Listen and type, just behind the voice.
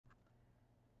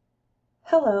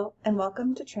Hello, and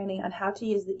welcome to training on how to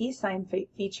use the Esign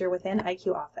feature within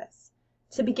IQ Office.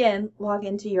 To begin, log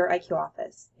into your IQ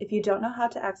Office. If you don't know how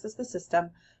to access the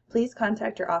system, please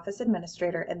contact your office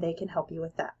administrator and they can help you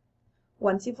with that.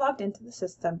 Once you've logged into the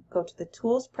system, go to the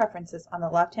Tools Preferences on the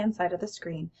left-hand side of the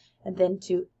screen and then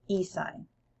to Esign.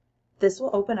 This will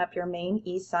open up your main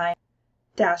Esign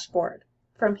dashboard.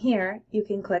 From here, you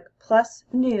can click plus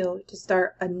New to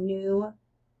start a new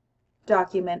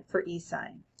document for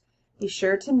Esign. Be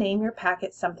sure to name your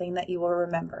packet something that you will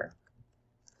remember.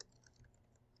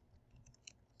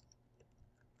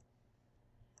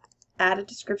 Add a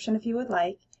description if you would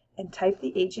like, and type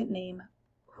the agent name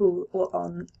who will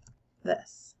own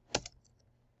this.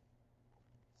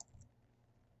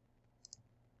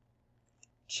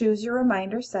 Choose your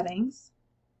reminder settings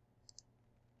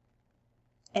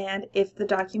and if the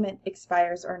document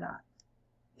expires or not.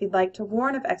 If you'd like to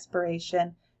warn of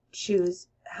expiration, choose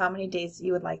how many days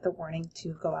you would like the warning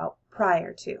to go out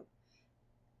prior to.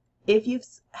 If you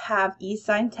have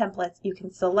eSign templates, you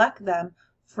can select them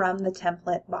from the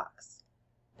template box.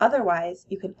 Otherwise,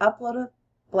 you can upload a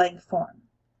blank form.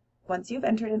 Once you've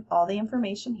entered in all the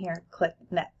information here, click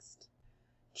Next.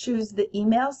 Choose the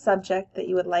email subject that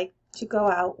you would like to go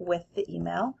out with the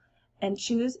email, and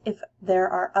choose if there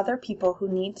are other people who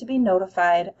need to be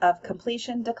notified of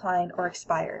completion, declined, or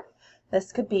expired.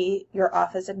 This could be your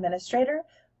office administrator,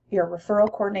 your referral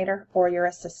coordinator, or your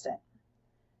assistant.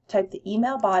 Type the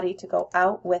email body to go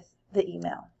out with the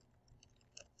email.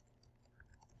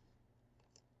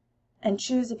 And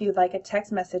choose if you'd like a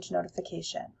text message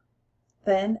notification.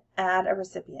 Then add a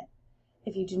recipient.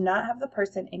 If you do not have the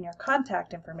person in your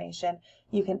contact information,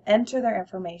 you can enter their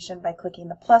information by clicking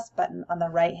the plus button on the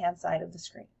right-hand side of the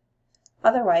screen.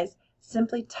 Otherwise,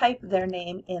 simply type their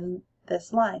name in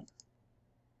this line.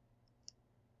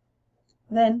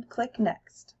 Then click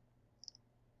Next.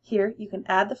 Here you can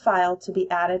add the file to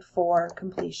be added for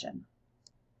completion.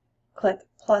 Click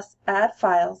plus Add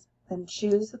Files, then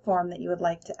choose the form that you would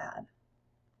like to add.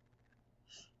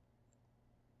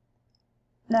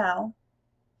 Now,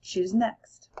 choose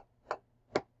Next.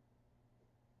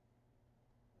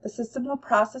 The system will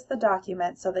process the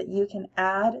document so that you can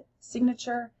add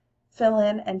signature, fill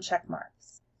in, and check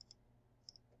marks.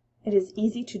 It is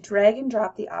easy to drag and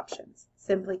drop the options.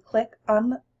 Simply click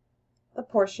on the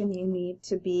portion you need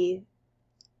to be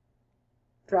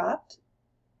dropped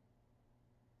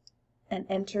and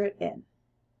enter it in.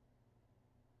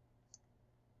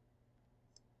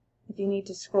 If you need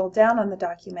to scroll down on the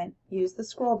document, use the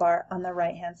scroll bar on the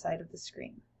right-hand side of the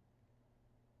screen.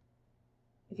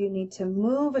 If you need to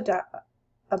move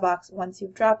a box once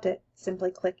you've dropped it,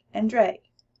 simply click and drag.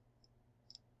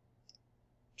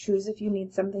 Choose if you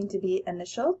need something to be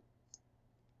initialed,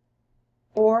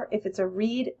 or if it's a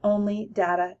read-only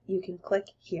data, you can click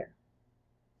here.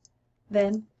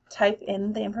 Then type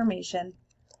in the information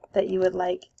that you would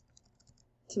like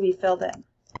to be filled in.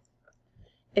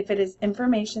 If it is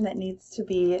information that needs to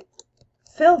be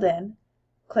filled in,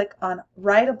 click on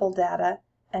Writable Data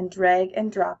and drag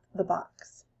and drop the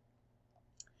box.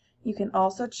 You can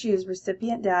also choose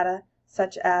recipient data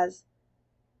such as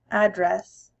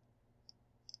address,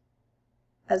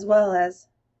 as well as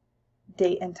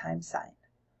date and time signed.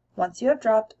 Once you have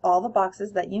dropped all the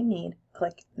boxes that you need,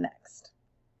 click Next.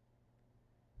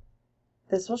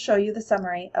 This will show you the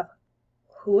summary of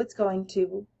who it's going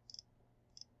to,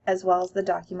 as well as the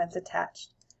documents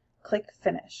attached. Click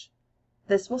Finish.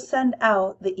 This will send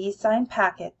out the eSign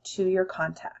packet to your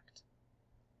contact.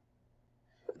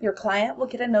 Your client will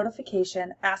get a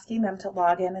notification asking them to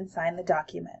log in and sign the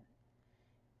document.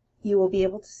 You will be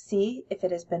able to see if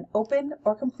it has been opened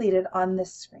or completed on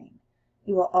this screen.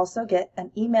 You will also get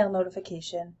an email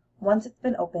notification once it's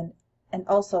been opened and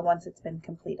also once it's been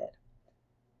completed.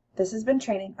 This has been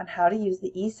training on how to use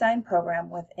the eSign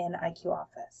program within IQ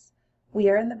Office. We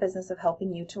are in the business of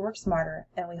helping you to work smarter,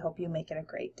 and we hope you make it a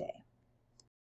great day.